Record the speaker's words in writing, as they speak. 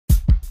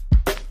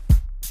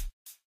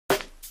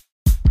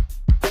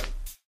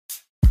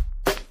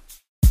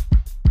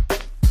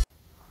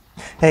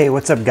Hey,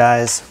 what's up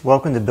guys?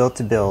 Welcome to Built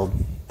to Build.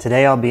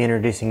 Today I'll be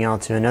introducing y'all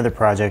to another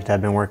project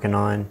I've been working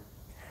on.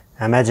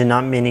 I imagine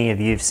not many of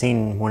you have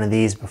seen one of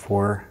these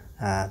before.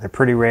 They're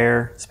pretty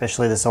rare,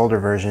 especially this older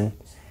version.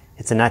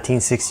 It's a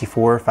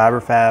 1964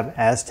 Fiberfab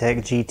Aztec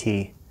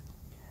GT.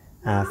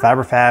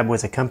 Fiberfab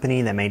was a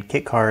company that made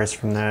kit cars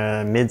from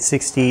the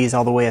mid-60s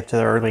all the way up to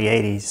the early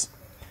 80s.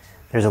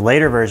 There's a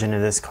later version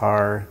of this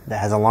car that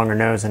has a longer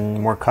nose and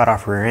more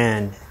cut-off rear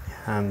end.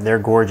 They're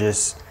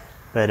gorgeous,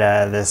 but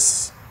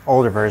this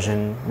older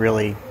version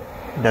really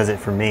does it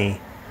for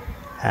me.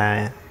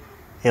 It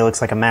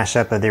looks like a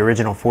mashup of the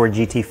original Ford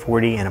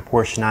GT40 and a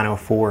Porsche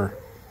 904.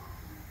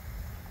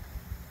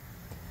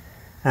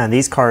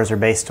 These cars are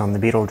based on the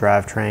Beetle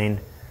drivetrain.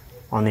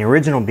 On the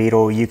original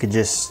Beetle, you could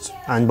just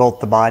unbolt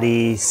the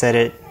body, set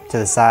it to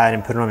the side,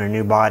 and put it on a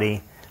new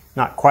body.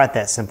 Not quite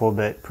that simple,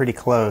 but pretty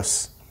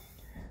close.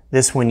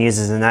 This one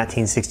uses a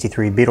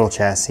 1963 Beetle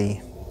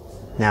chassis.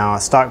 Now, a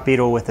stock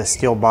Beetle with a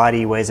steel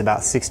body weighs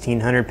about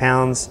 1,600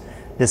 pounds.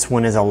 This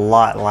one is a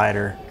lot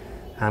lighter.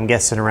 I'm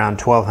guessing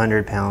around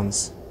 1,200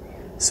 pounds.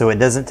 So it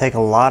doesn't take a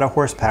lot of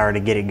horsepower to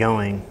get it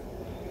going.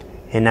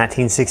 In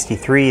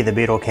 1963, the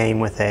Beetle came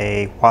with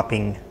a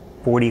whopping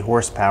 40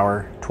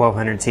 horsepower,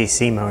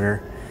 1,200cc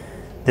motor.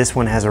 This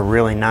one has a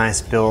really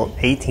nice built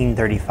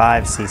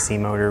 1835cc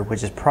motor,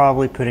 which is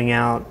probably putting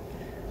out,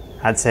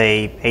 I'd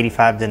say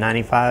 85 to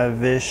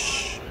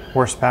 95-ish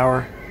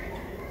horsepower.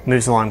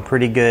 Moves along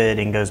pretty good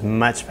and goes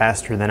much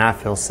faster than I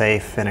feel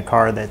safe in a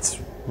car that's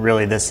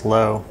really this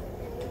low.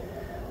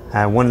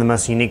 One of the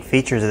most unique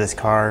features of this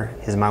car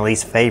is my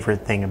least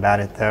favorite thing about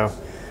it though.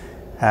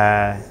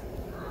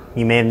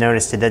 You may have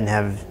noticed it doesn't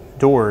have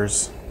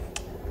doors.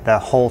 The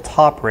whole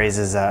top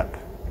raises up.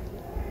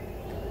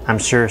 I'm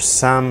sure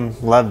some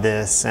love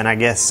this, and I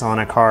guess on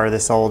a car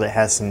this old it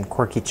has some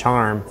quirky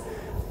charm,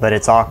 but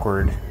it's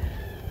awkward.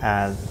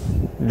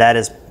 That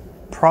is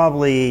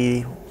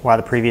probably why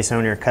the previous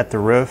owner cut the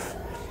roof.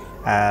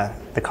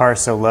 The car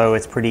is so low,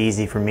 it's pretty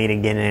easy for me to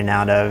get in and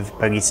out of,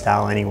 buggy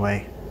style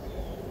anyway.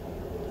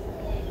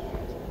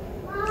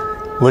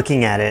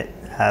 Looking at it,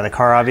 the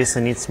car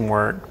obviously needs some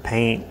work.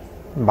 Paint,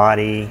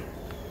 body,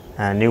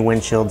 new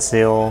windshield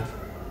seal,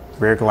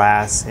 rear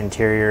glass,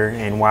 interior,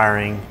 and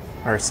wiring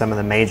are some of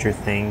the major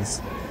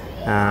things.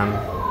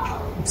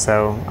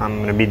 So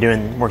I'm going to be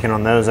working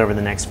on those over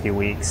the next few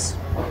weeks.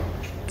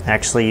 It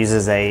actually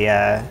uses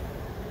a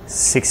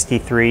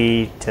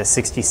 63 to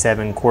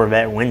 67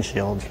 Corvette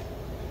windshield.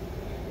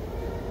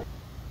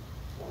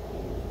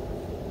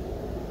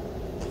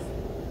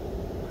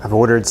 I've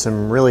ordered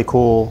some really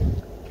cool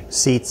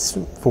seats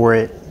for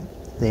it.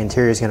 The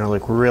interior is going to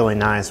look really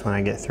nice when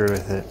I get through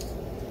with it.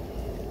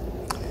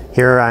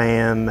 Here I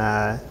am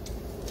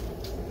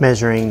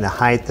measuring the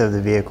height of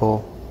the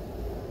vehicle.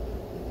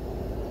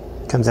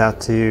 Comes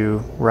out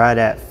to right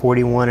at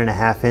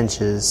 41.5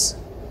 inches.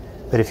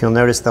 But if you'll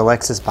notice the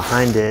Lexus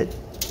behind it,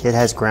 it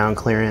has ground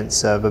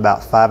clearance of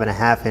about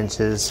 5.5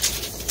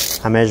 inches.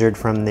 I measured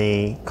from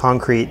the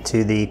concrete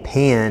to the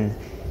pan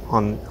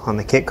on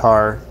the kit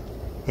car,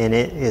 and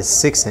it is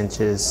 6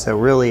 inches. So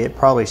really it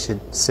probably should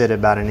sit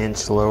about an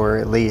inch lower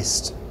at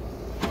least.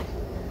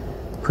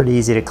 Pretty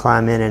easy to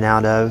climb in and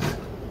out of.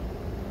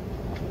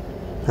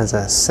 As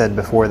I said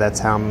before, that's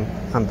how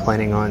I'm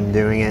planning on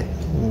doing it,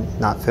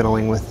 not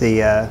fiddling with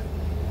the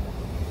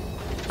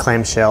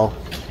clamshell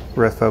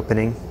roof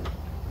opening.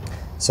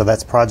 So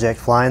that's Project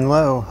Flyin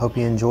Low. Hope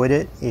you enjoyed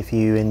it. If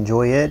you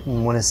enjoy it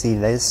and want to see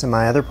this and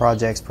my other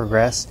projects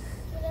progress,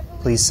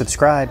 please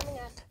subscribe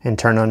and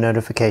turn on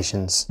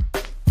notifications.